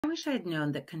I wish I had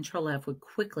known that Control F would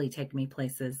quickly take me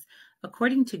places.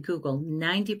 According to Google,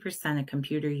 90% of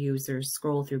computer users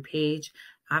scroll through page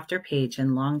after page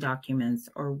in long documents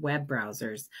or web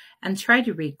browsers and try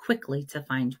to read quickly to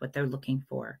find what they're looking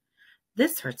for.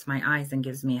 This hurts my eyes and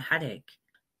gives me a headache.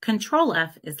 Control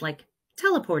F is like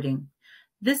teleporting.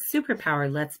 This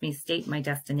superpower lets me state my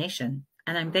destination,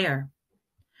 and I'm there.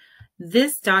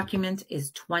 This document is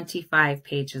 25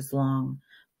 pages long,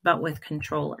 but with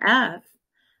Control F,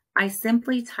 I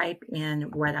simply type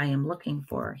in what I am looking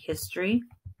for, history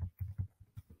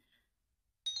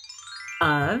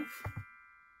of,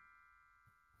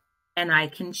 and I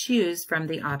can choose from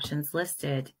the options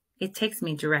listed. It takes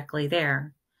me directly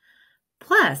there.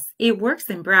 Plus, it works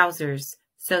in browsers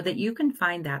so that you can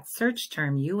find that search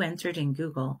term you entered in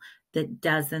Google that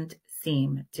doesn't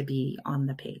seem to be on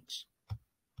the page.